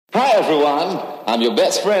Hi everyone, I'm your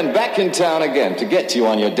best friend back in town again to get you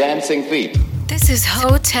on your dancing feet. This is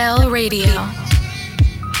HoTL Radio.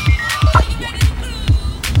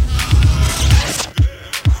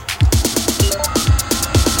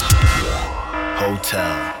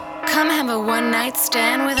 HoTL. Come have a one-night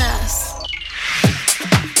stand with us.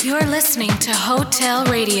 You're listening to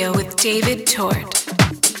HoTL Radio with David Tort.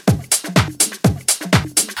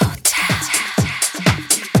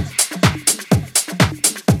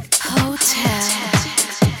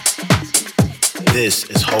 This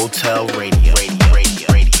is HoTL Radio.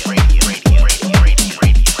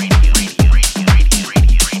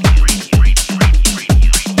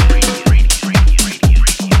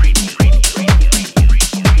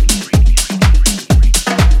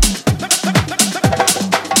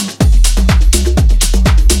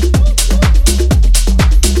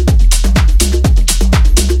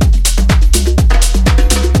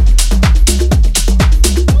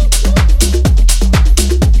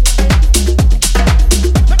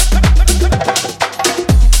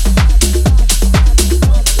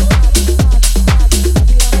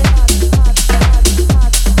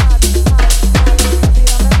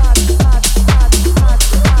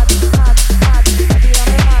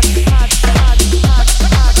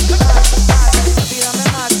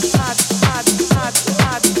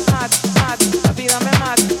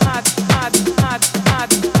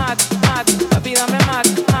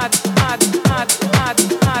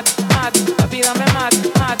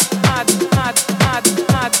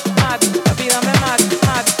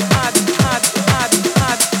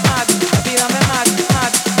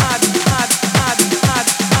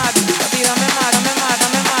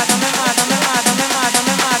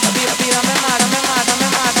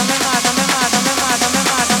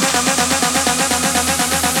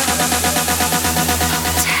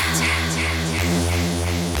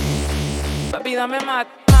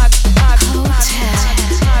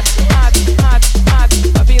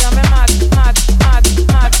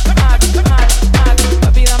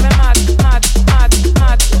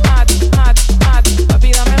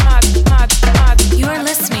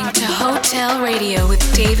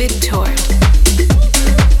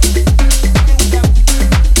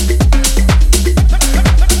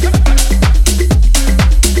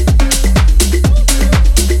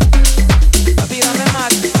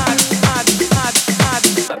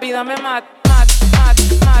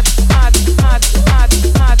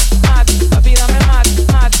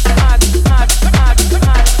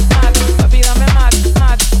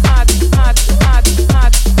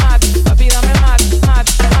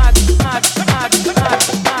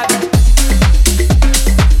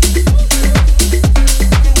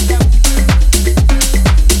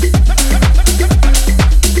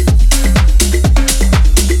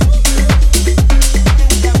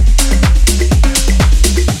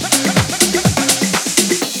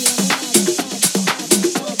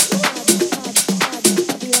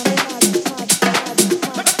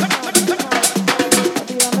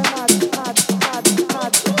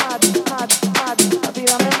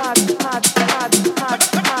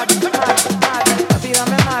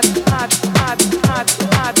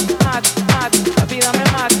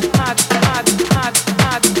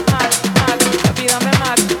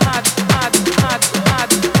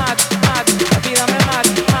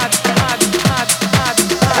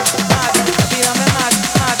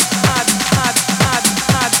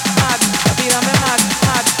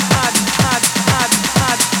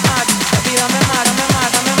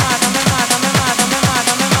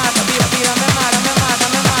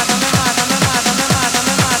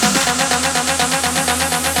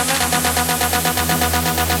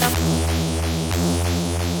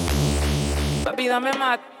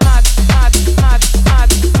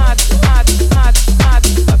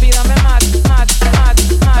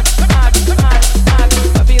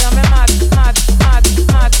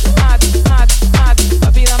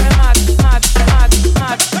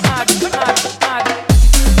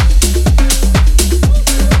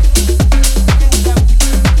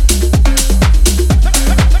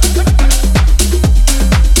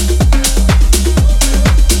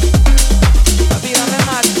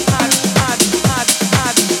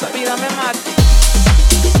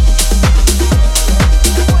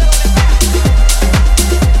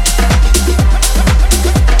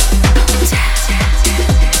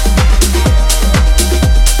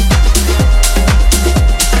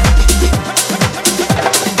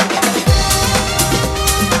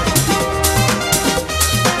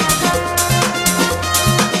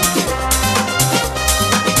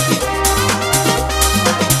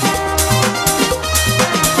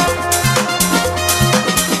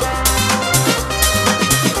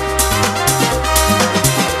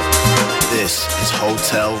 This is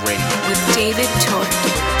HoTL Radio with David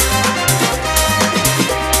Tort.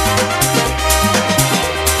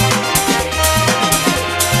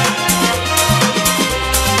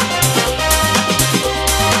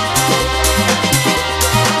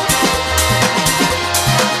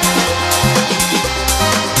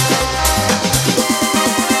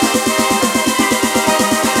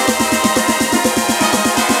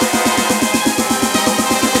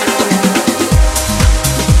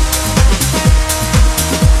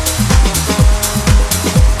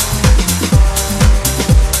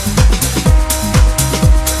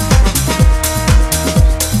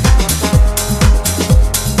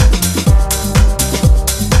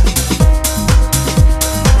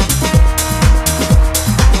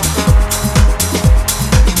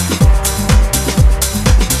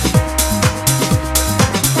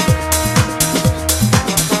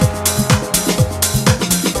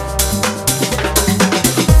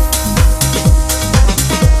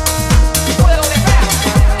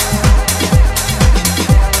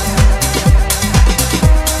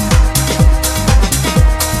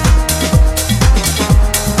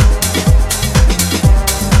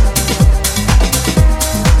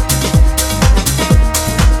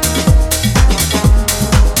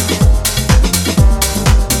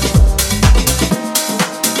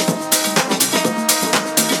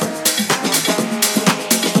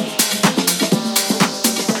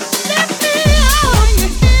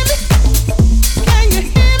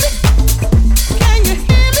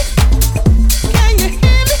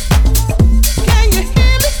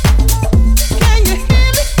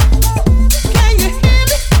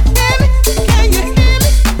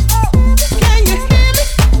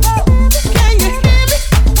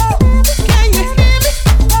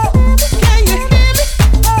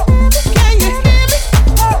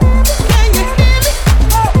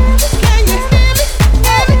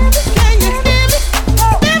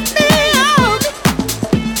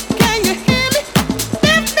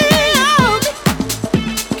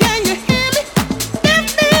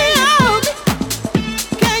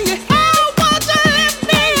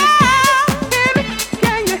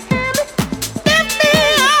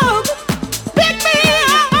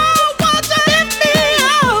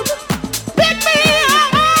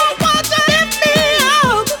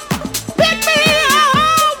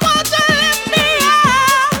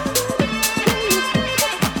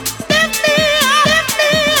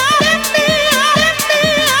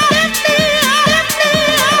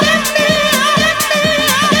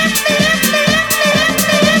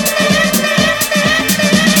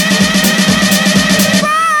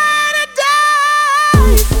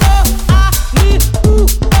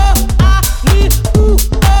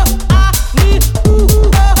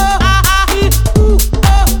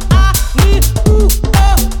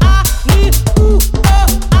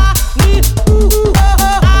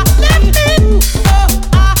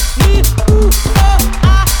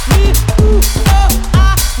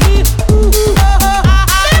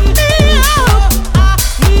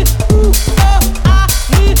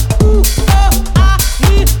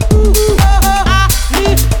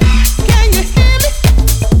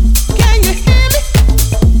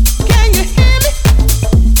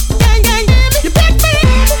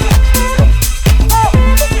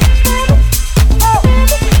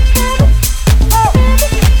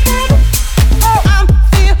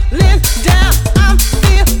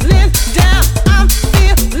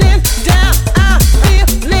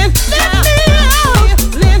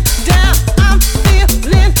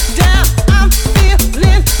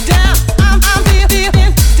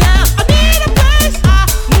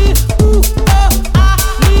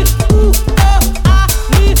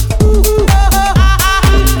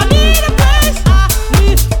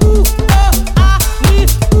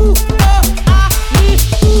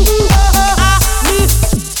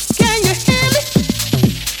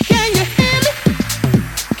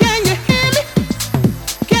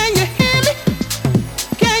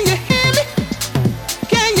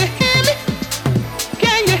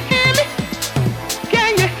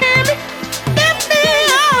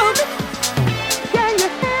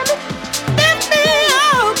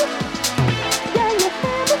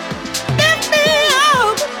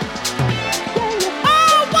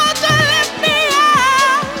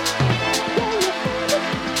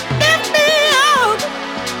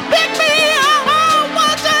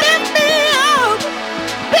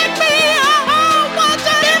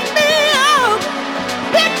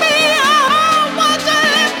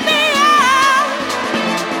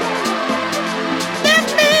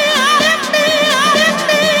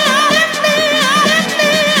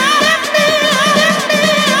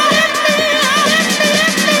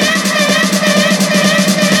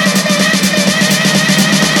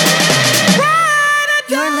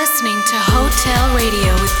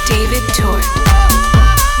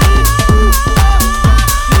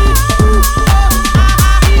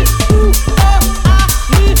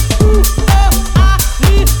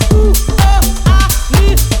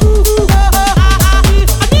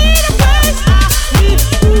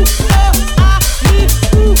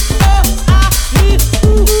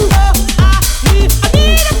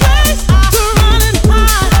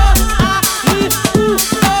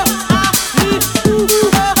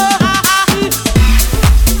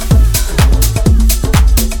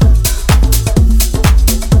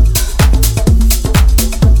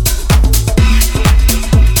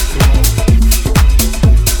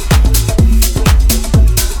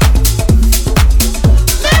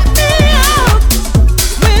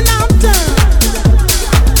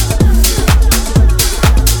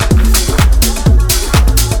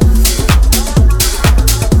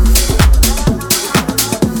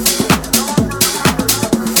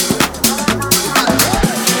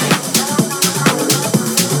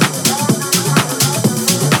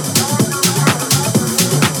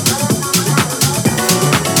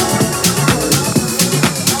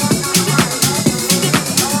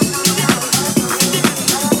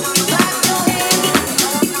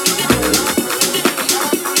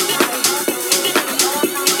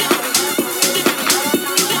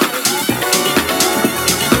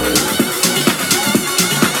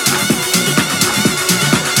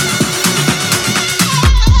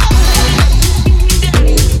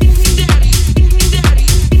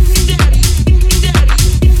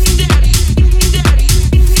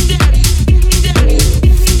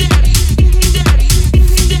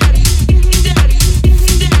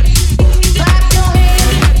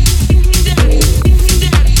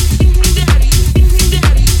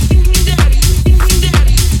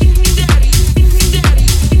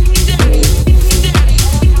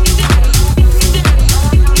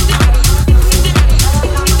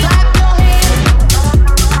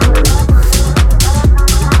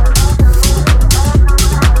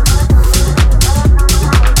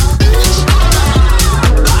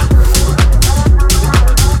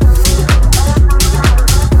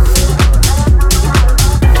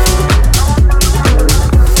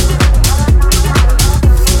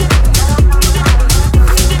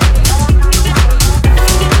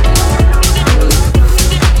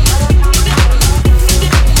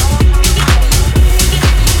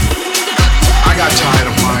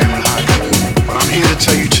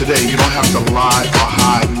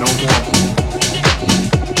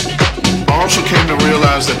 came to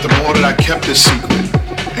realize that the more that I kept this secret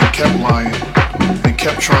and kept lying and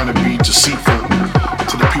kept trying to be deceitful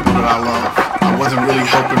to the people that I love, I wasn't really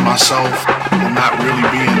helping myself and not really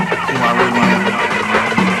being who I really am.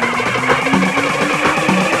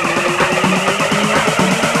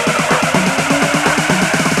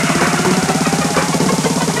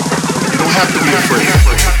 You don't have to be afraid.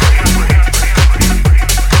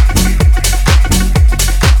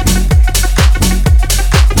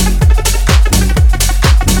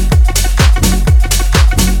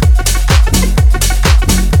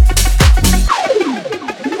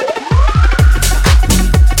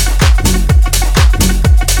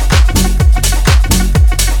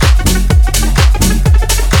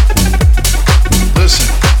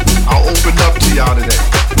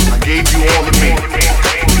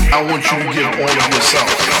 I want you to give all of yourself.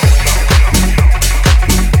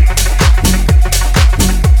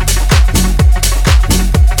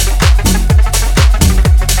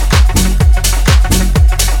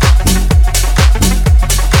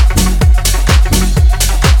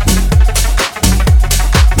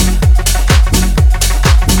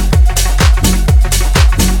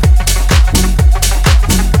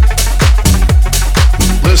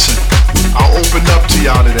 Listen, I'll open up to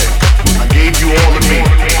y'all today. I gave you all of me.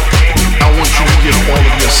 I want you to give all of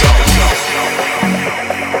yourself.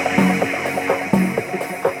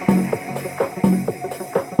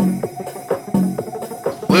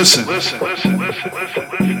 Listen.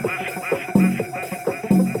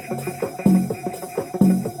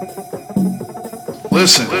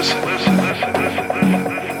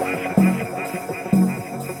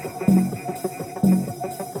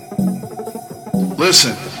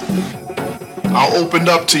 Listen. I'll open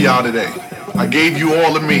up to y'all today. I gave you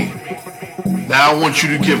all of me. Now I want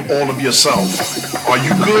you to give all of yourself. Are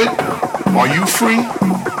you good? Are you free?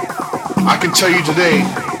 I can tell you today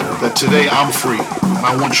that today I'm free, and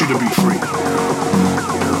I want you to be free.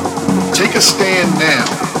 Take a stand now.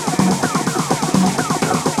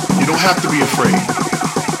 You don't have to be afraid.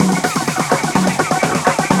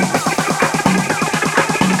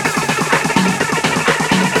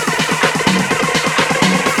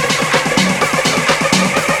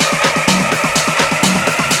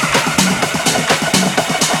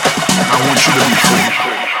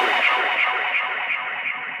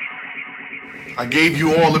 I gave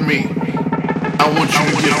you all of me. I want you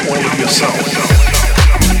to give all of yourself.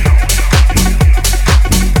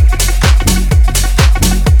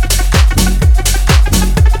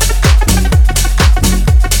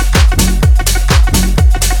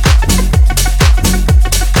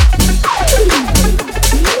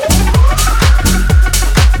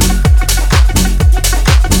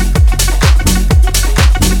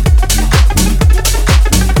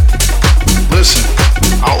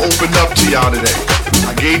 Y'all today.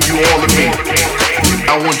 I gave you all of me.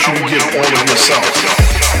 I want you to give all of yourself.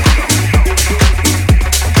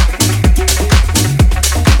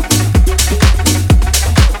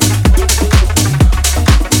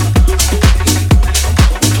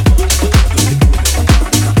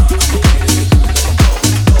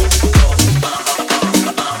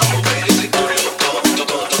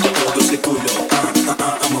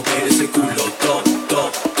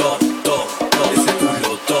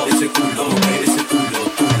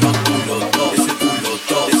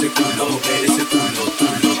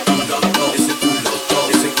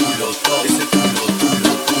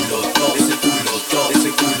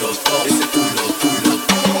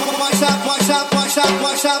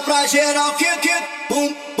 Pra geral que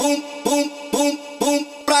bum bum bum bum bum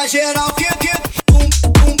pra geral que bum bum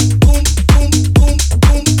bum bum bum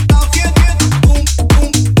bum tal que bum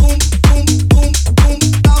bum bum bum bum bum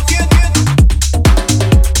tal que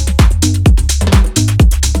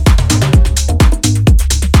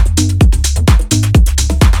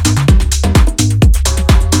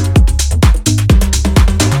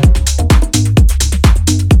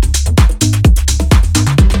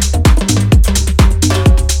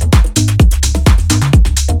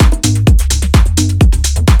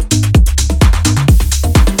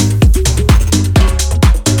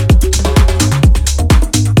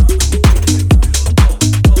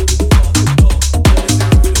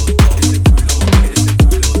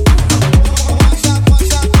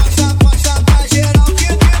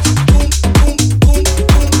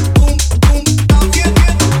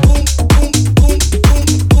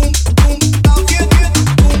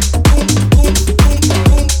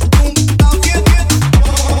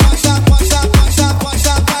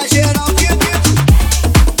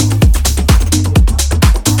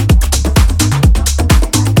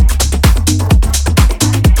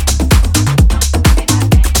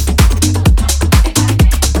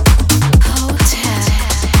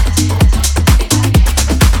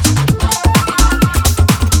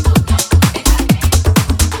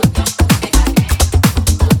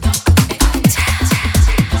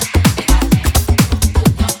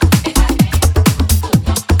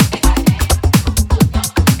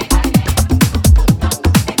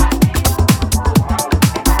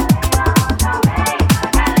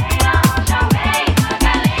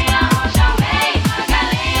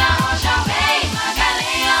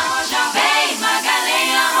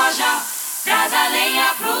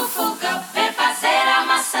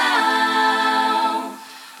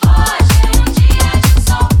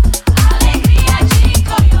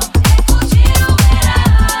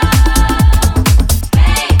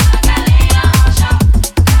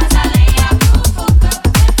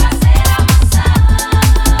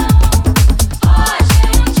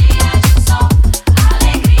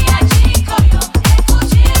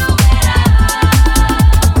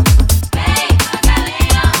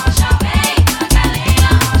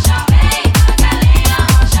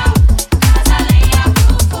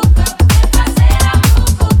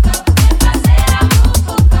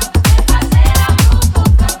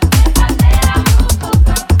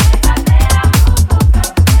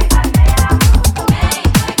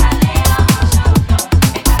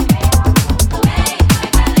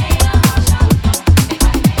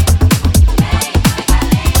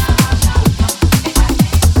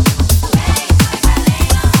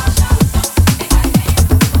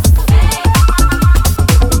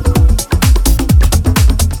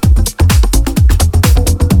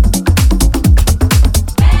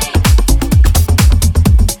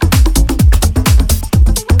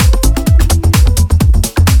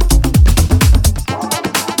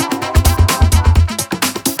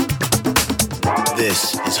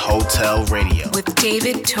This is HoTL Radio with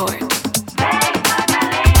David Tort.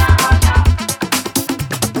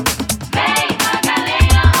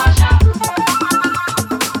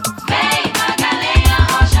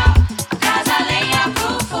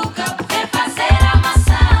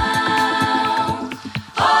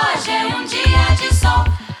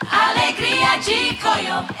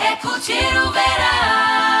 É curtir o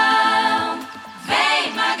verão.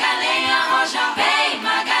 Vem Magalenha Rojão, vem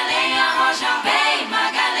Magalenha Rojão, vem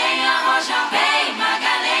Magalenha Rojão, vem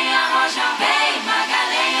Magalenha Rojão, vem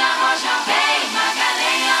Magalenha Rojão, vem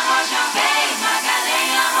Magalenha Rojão, vem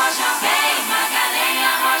Magalenha Rojão, vem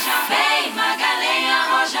Magalenha Rojão, vem Magalenha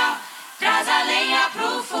Rojão. Traz a lenha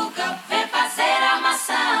pro fogão, vem fazer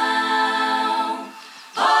armação.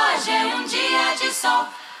 Hoje é um dia de sol.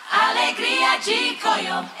 Alegria de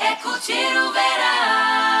coió é curtir o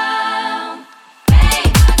verão.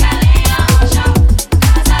 Vem Magalenha Rojão,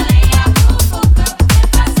 traz a lenha pro fogão, vem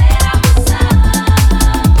fazer armação.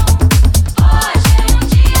 Hoje é um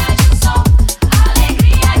dia de sol,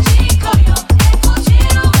 alegria de coió é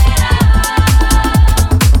curtir o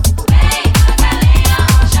verão. Vem Magalenha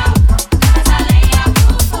Rojão, traz a lenha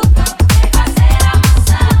pro fogão, vem fazer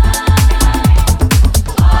armação.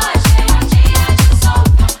 Hoje é um dia de sol.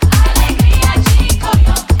 Alegria de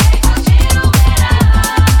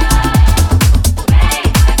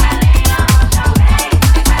coió,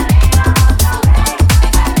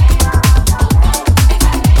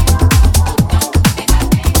 é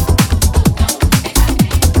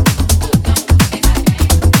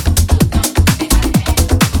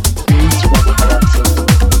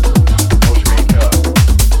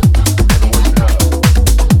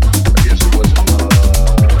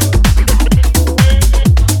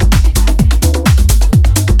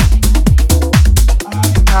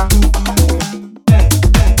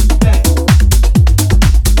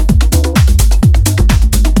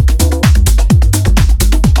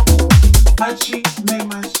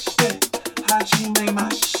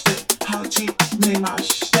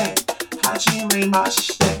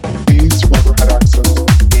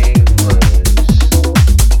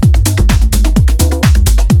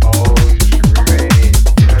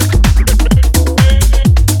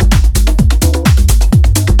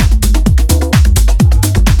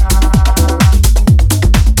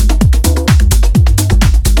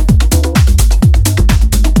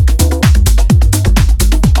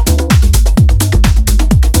curtir o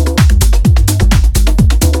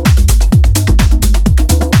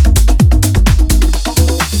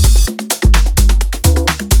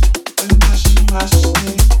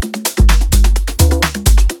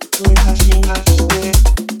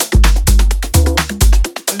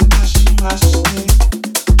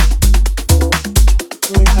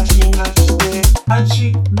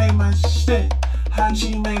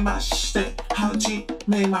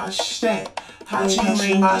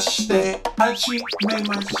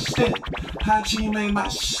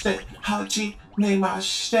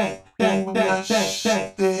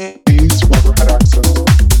Beats never had access.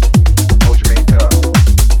 Hold your makeup.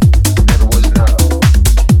 Never was enough.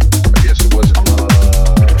 I guess it wasn't love.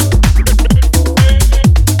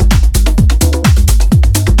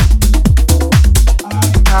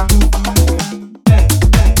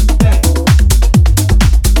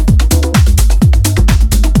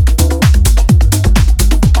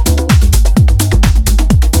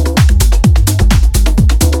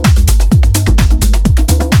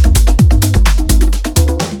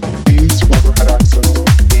 Beats never had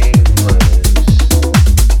access.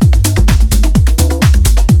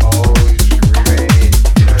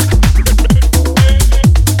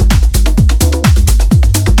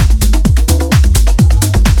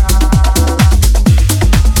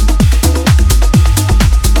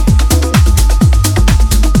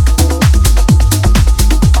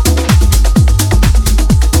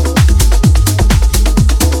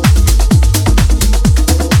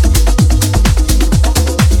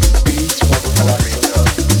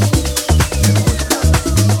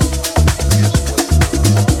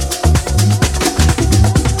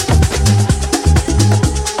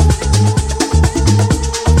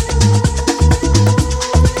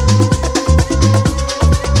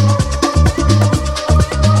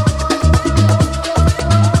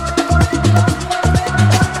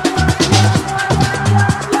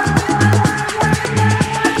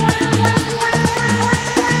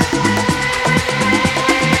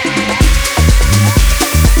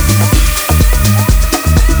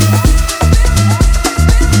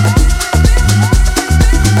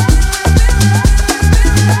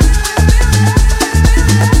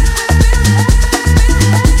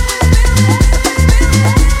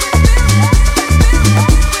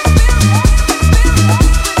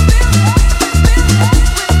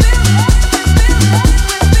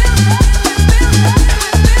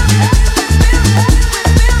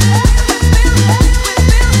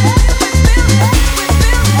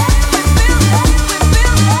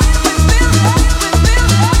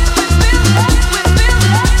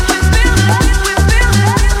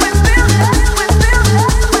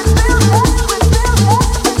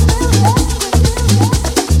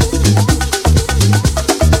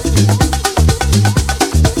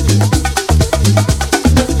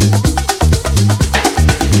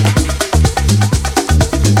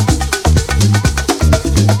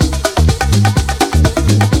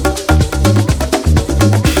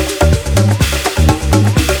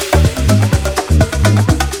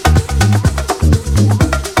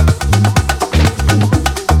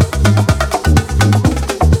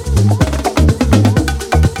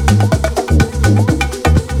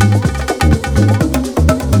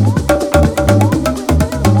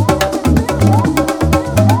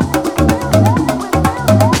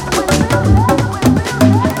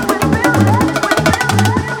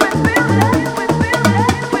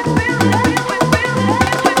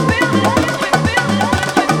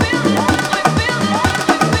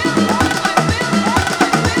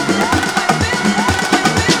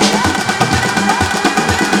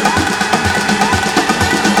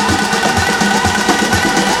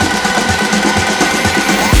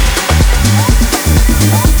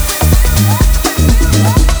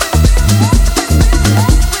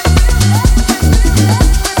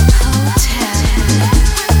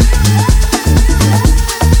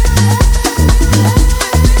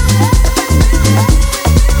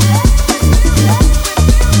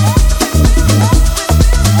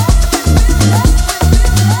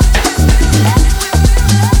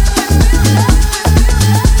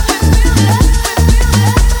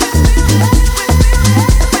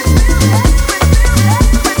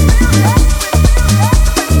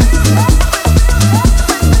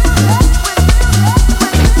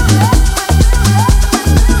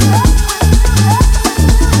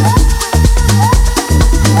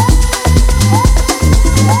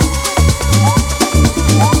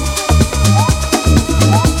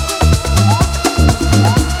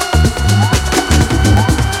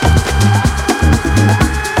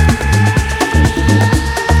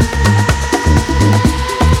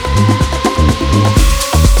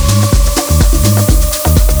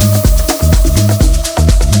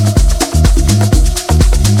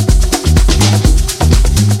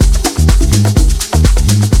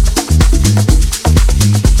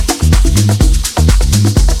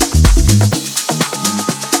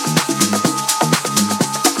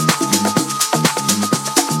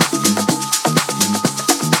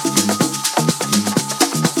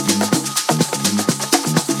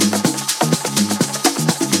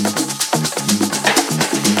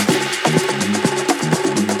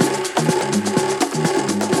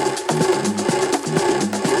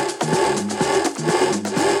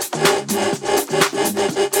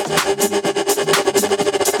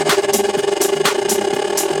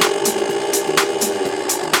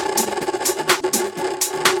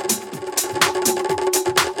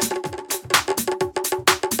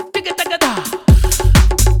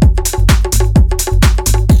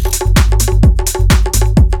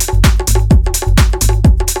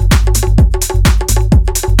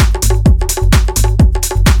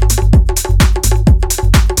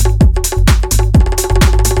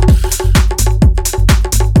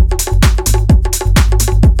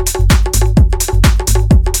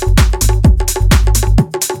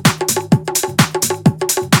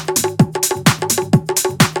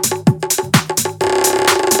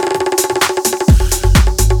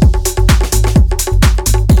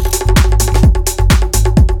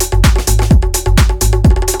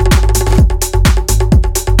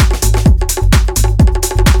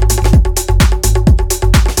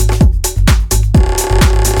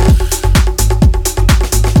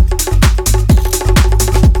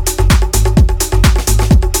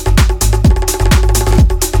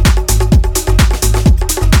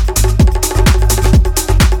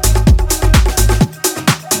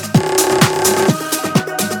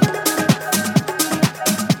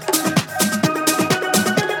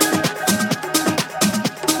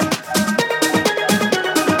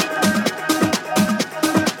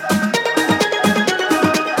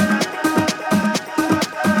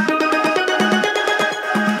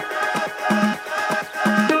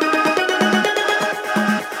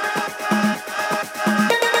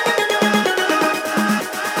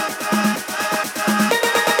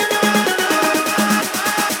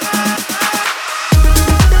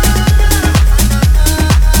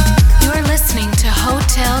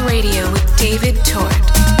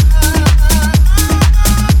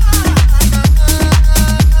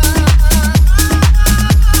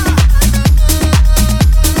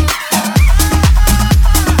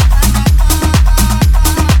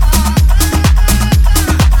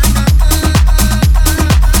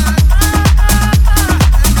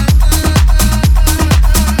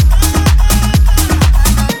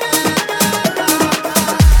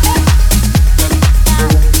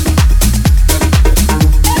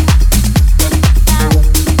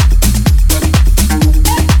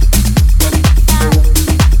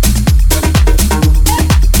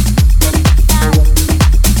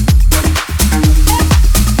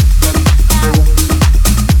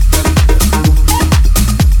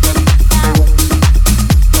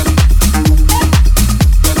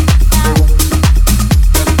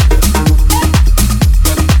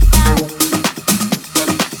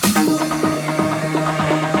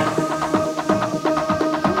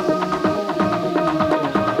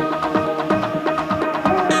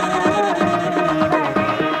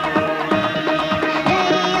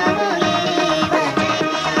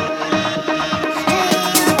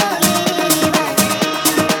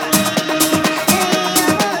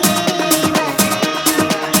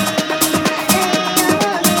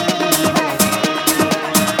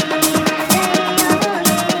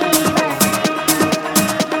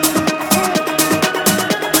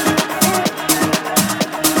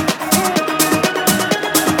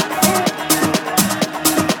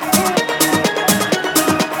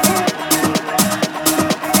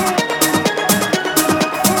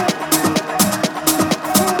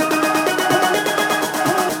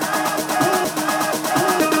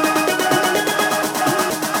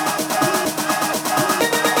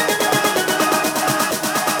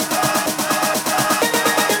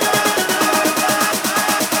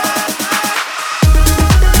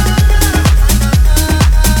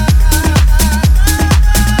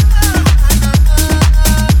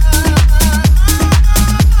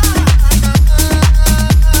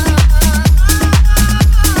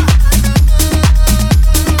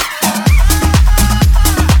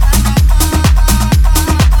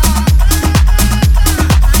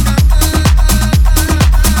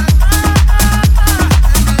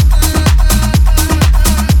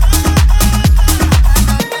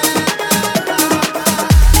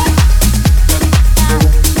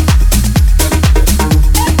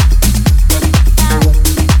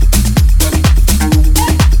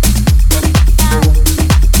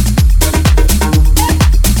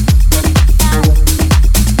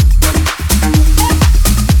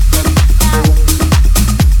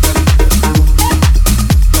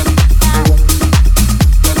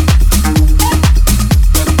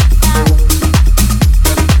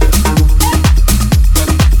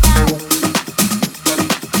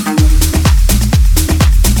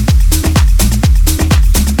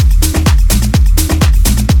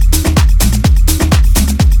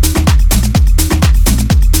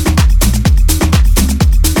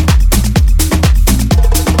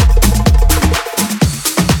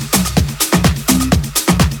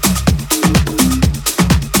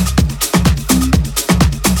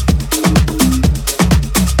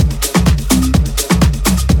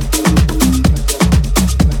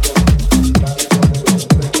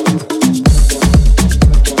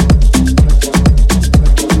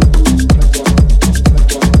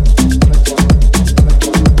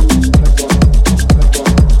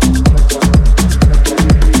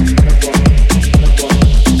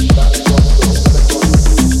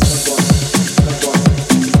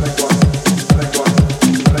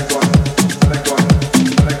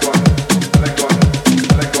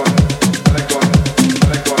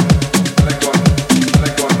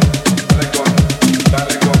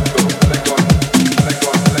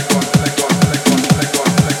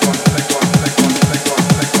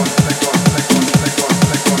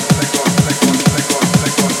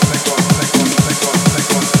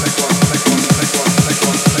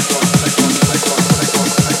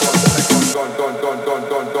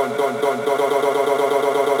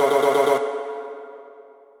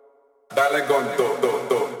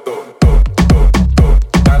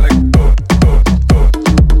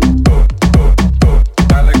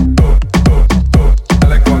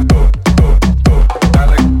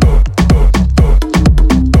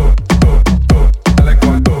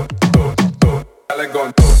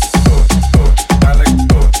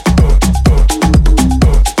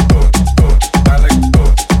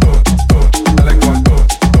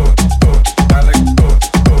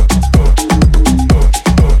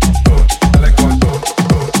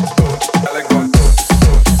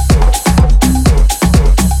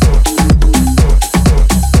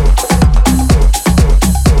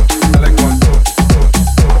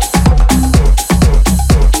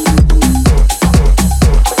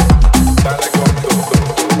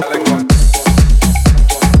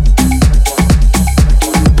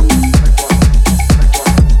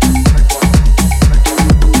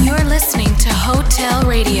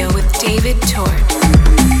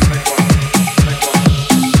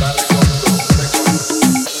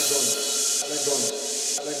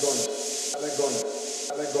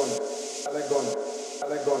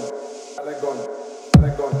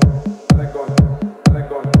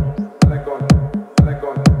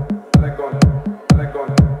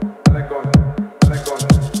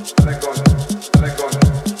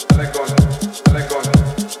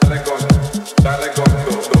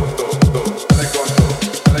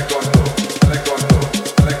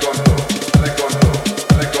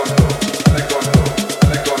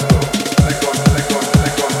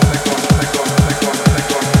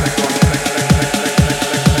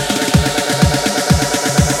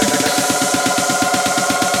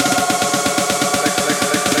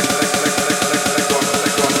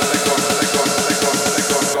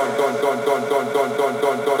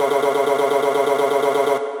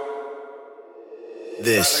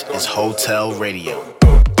 This is HoTL Radio.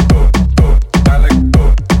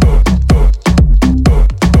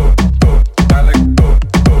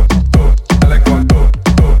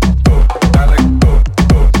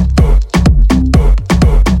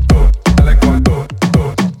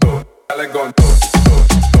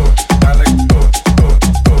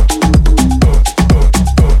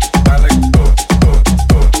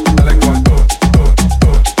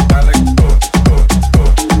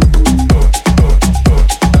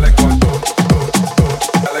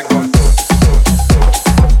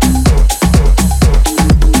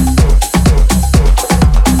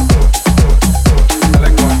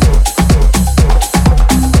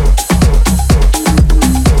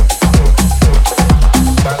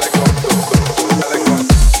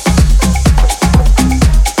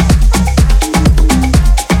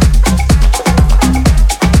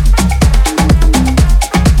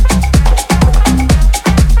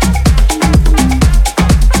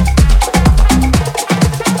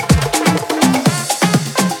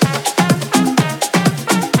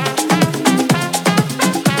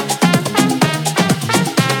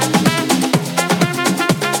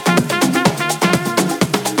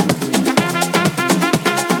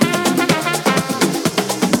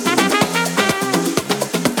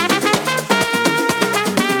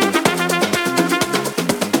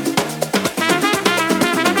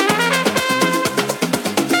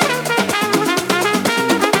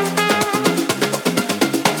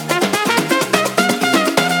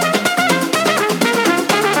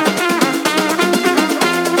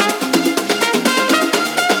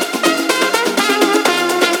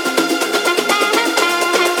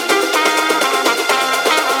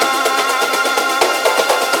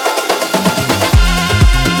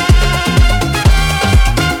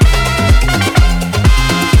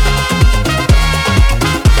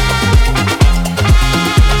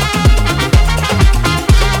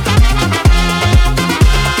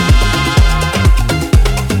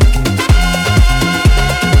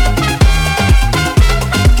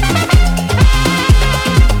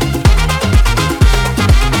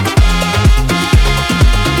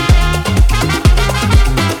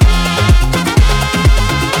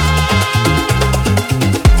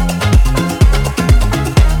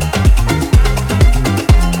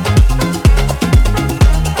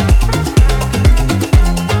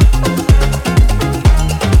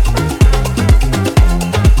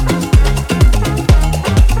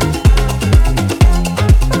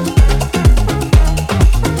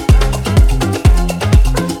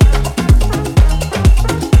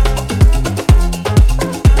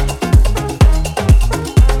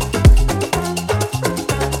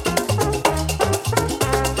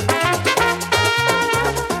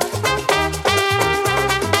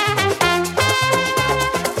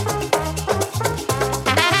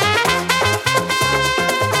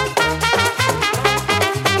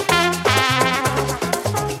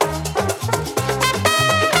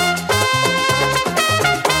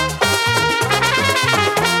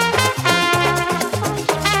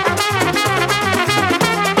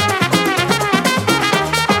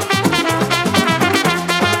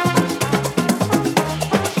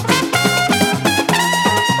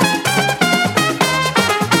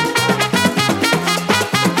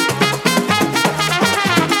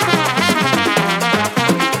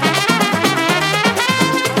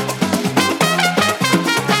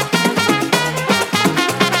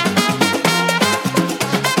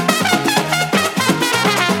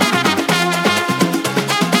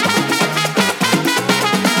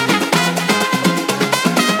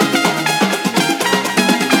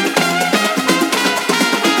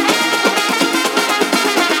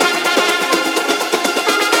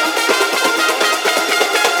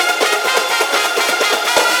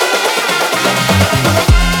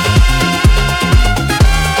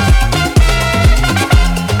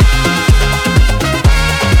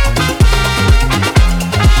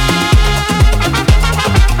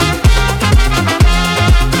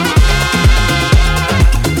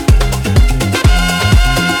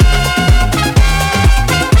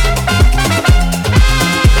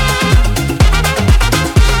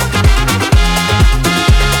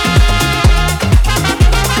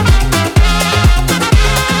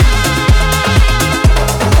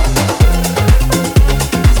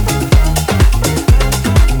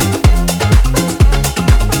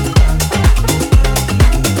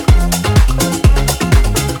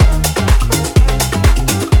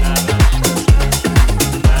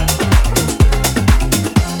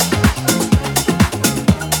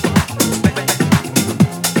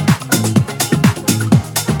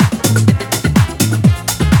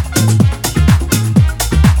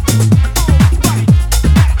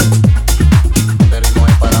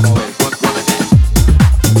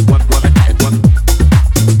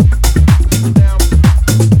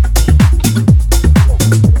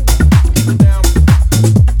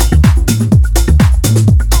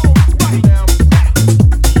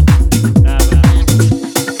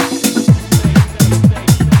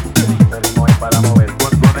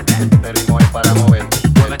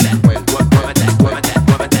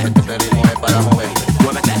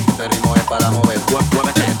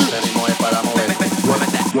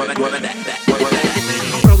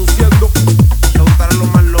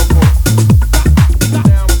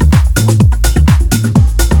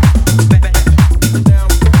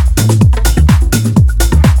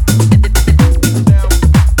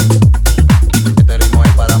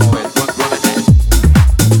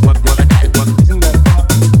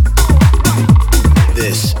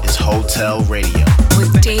 HoTL Radio.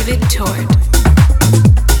 With David Tort.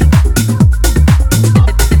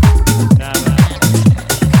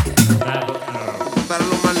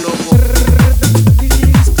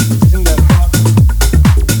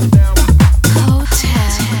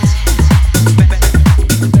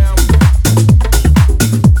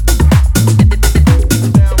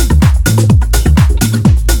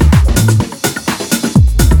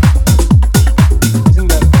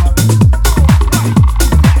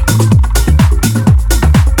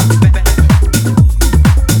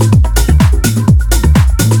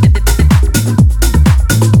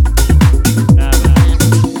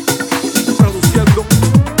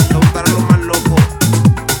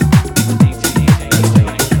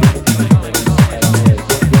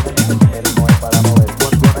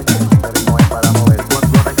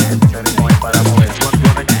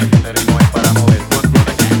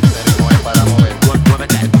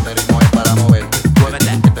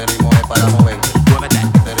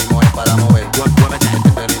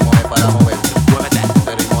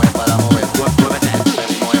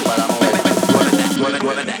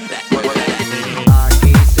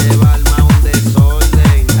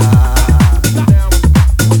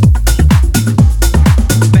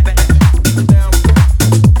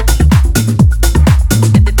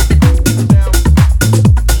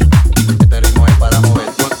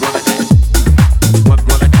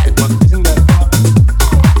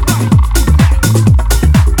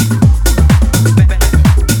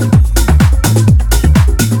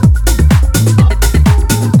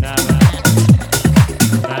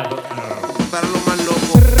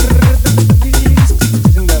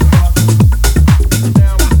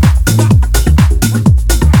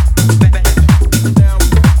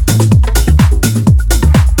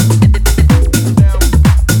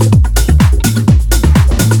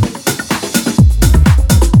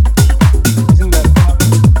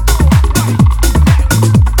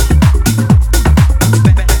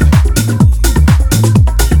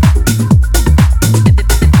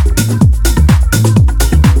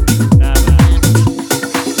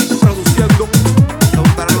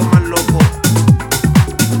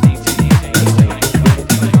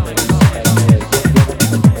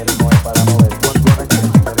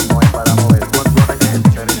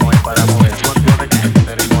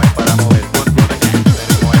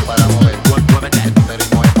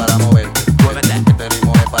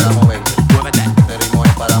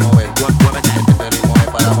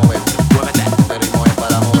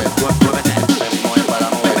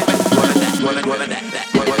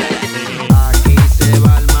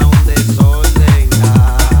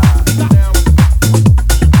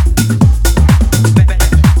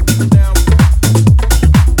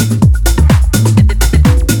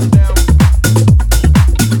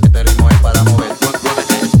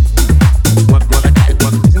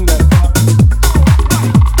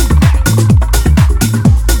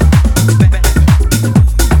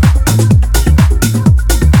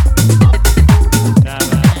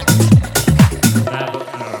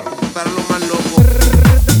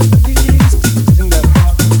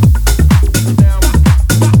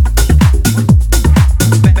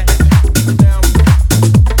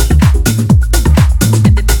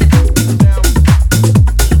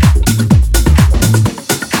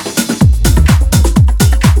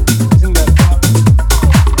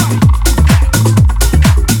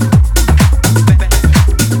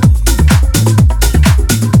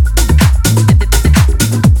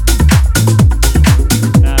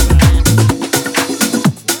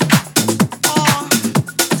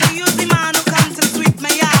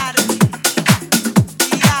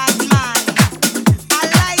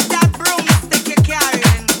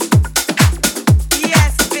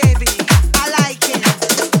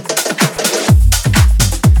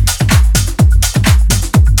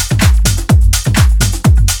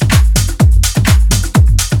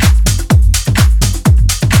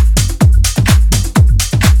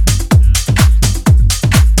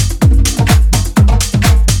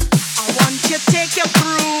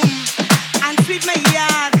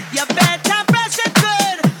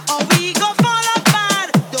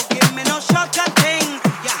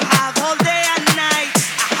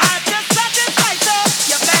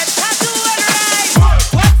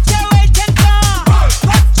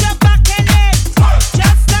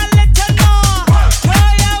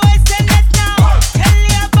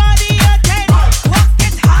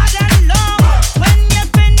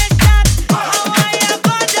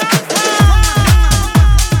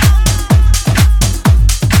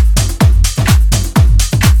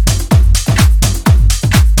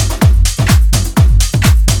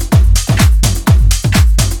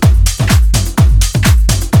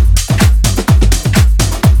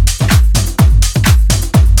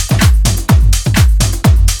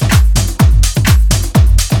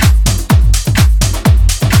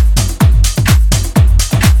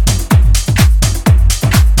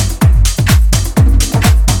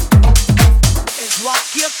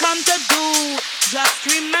 come to do. Just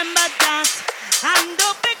remember that. And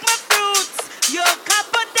don't pick my fruits. You can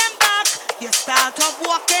put them back. You start off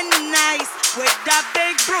walking nice with that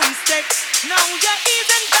big broomstick. Now you're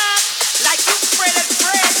easing back like you afraid of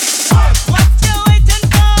break. What you waiting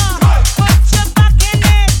for? Put your back in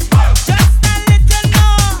it. Just a little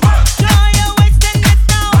more. Joy, you're wasting it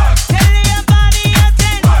now. Tell your body you're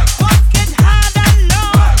ten. Walk it hard and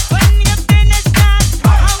low. When you finish that,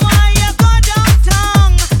 I want you go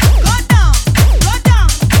downtown. Go down, go down,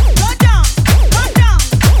 go down, go down,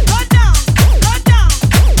 go down, go down,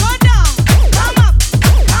 go down. Come up,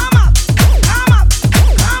 come up, come up,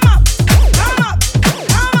 come up, come up, come up,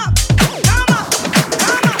 come up,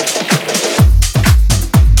 come up.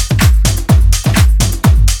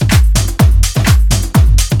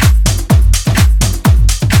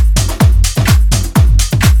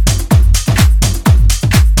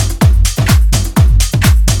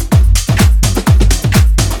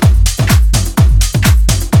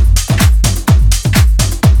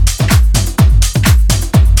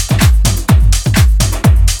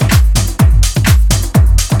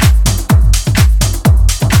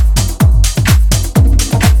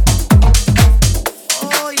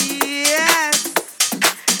 Oh yes,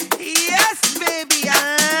 yes, baby, I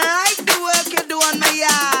like the work you do on my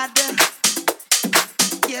yard.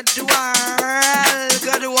 You do a real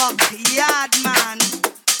good work, yard man.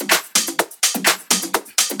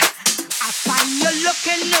 I find you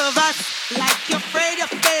looking nervous, like you're afraid to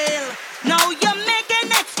fail. Now you're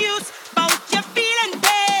making excuse about your feeling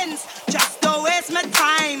pains. Just don't waste my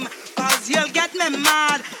time, cause you'll get me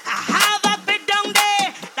mad. I have a bit down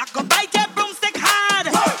there that could bite your broomstick hard.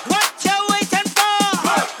 What you waiting for?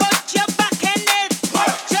 Put your back in it.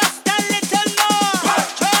 Just a little more.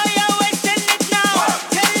 Try you're wasting it now.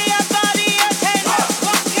 Tell your body you're ten.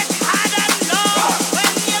 Walk it hard and low.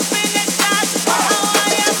 When you finish that, I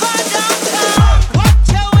want you go downtown. What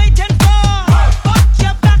you waiting for?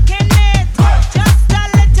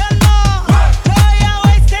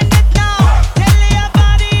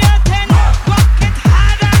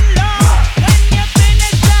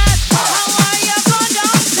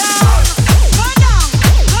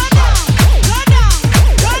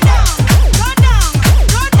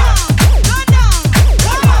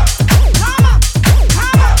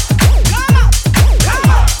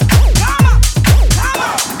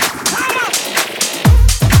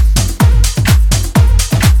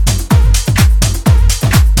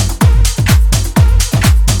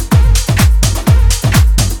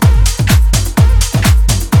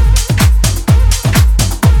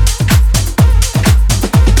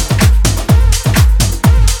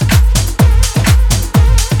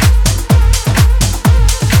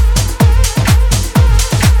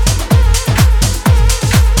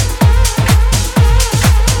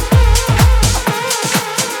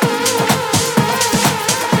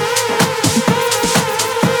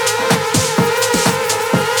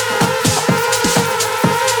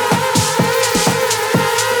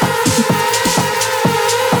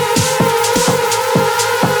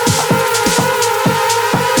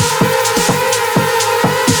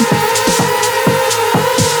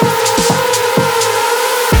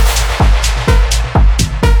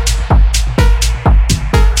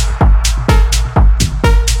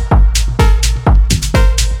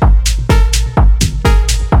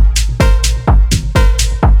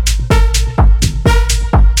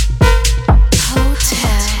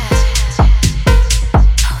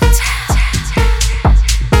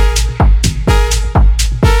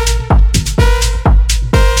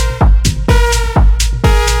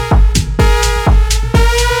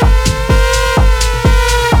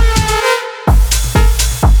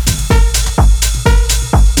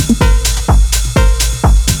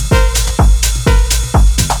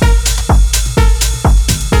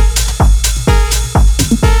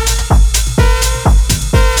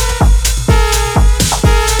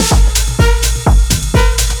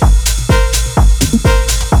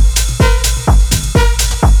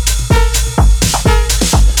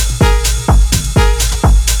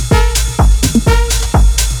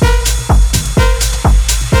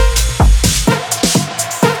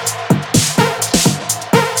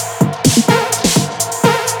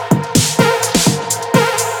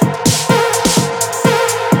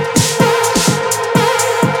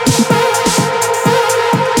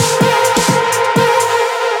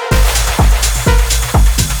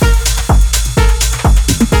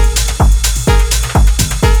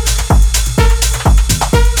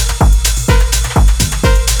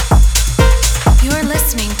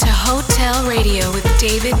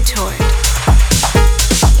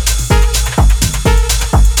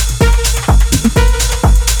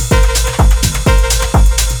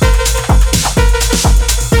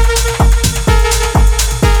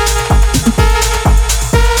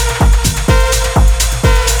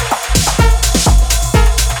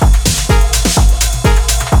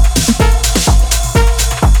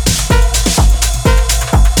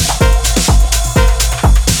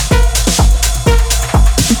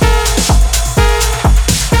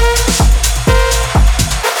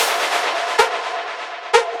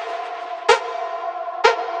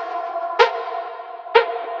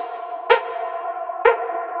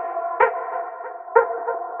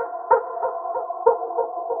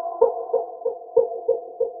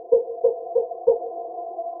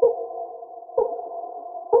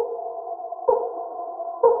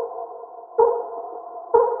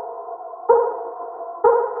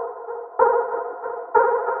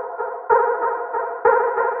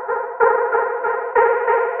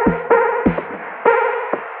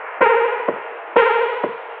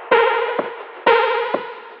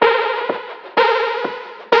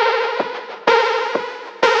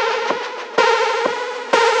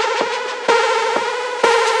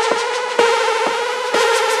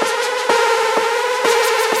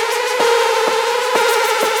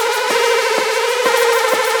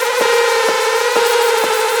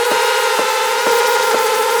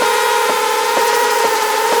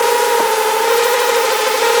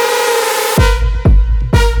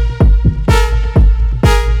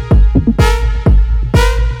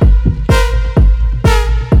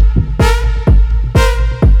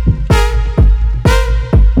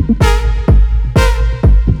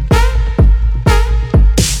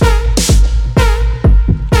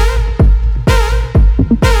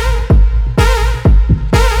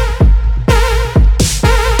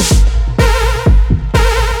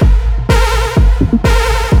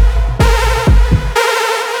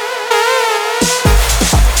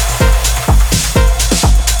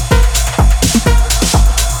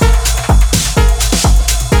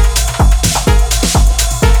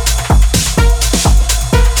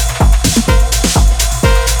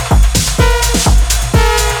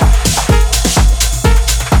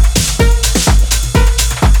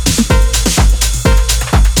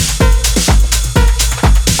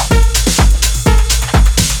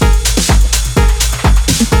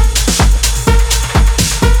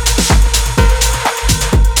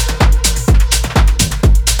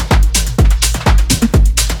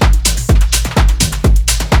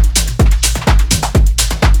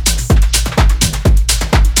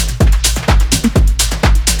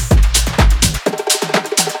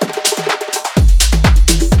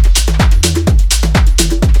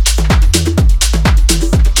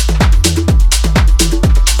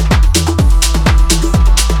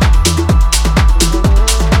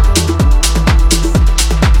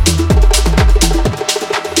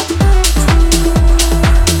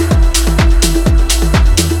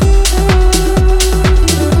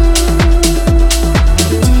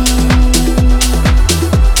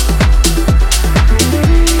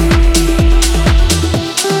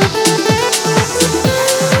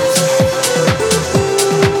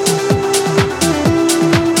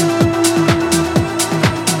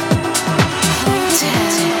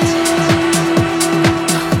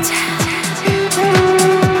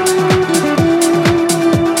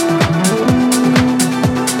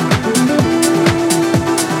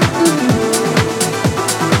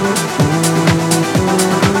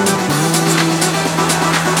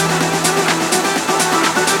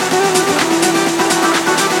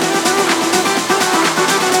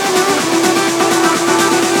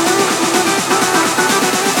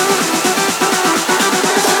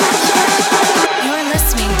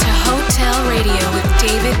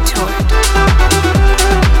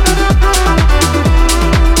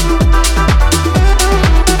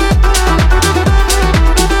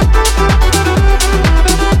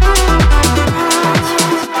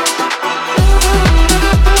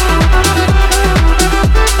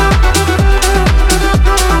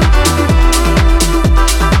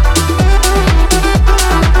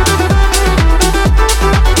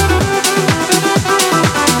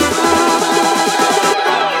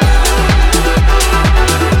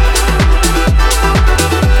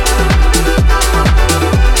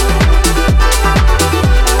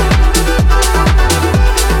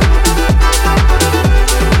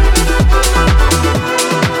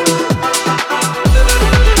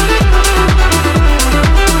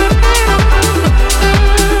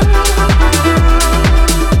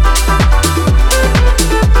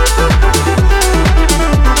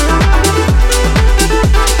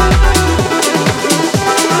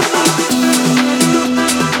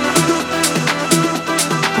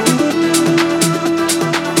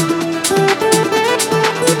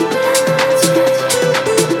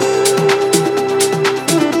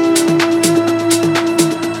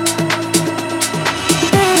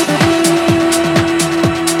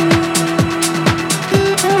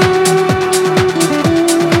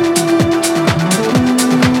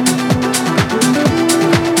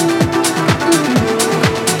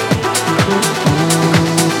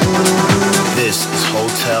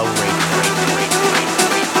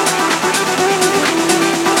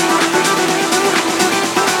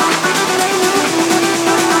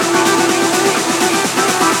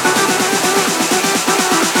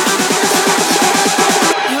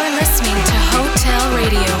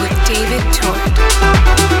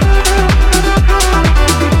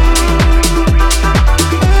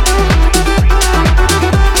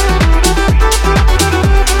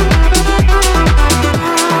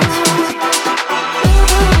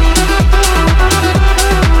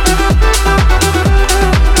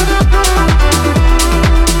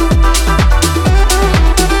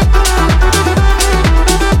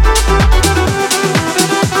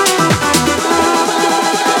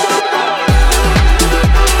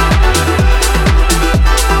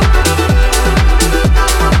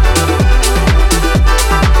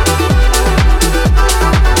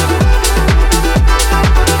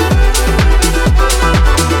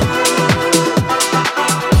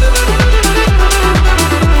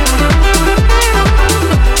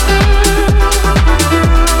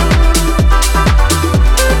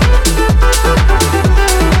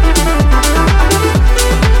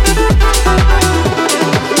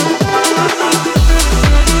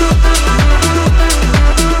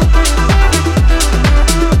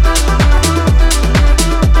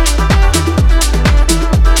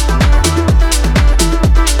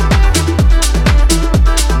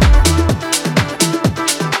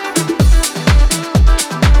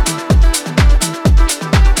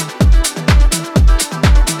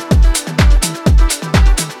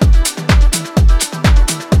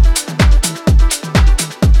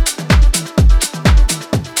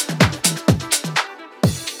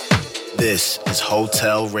 This is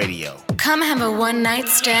HoTL Radio. Come have a one-night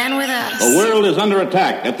stand with us. The world is under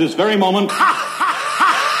attack at this very moment.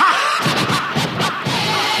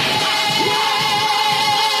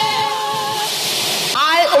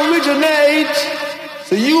 I originate,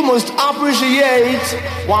 so you must appreciate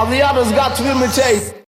while the others got to imitate.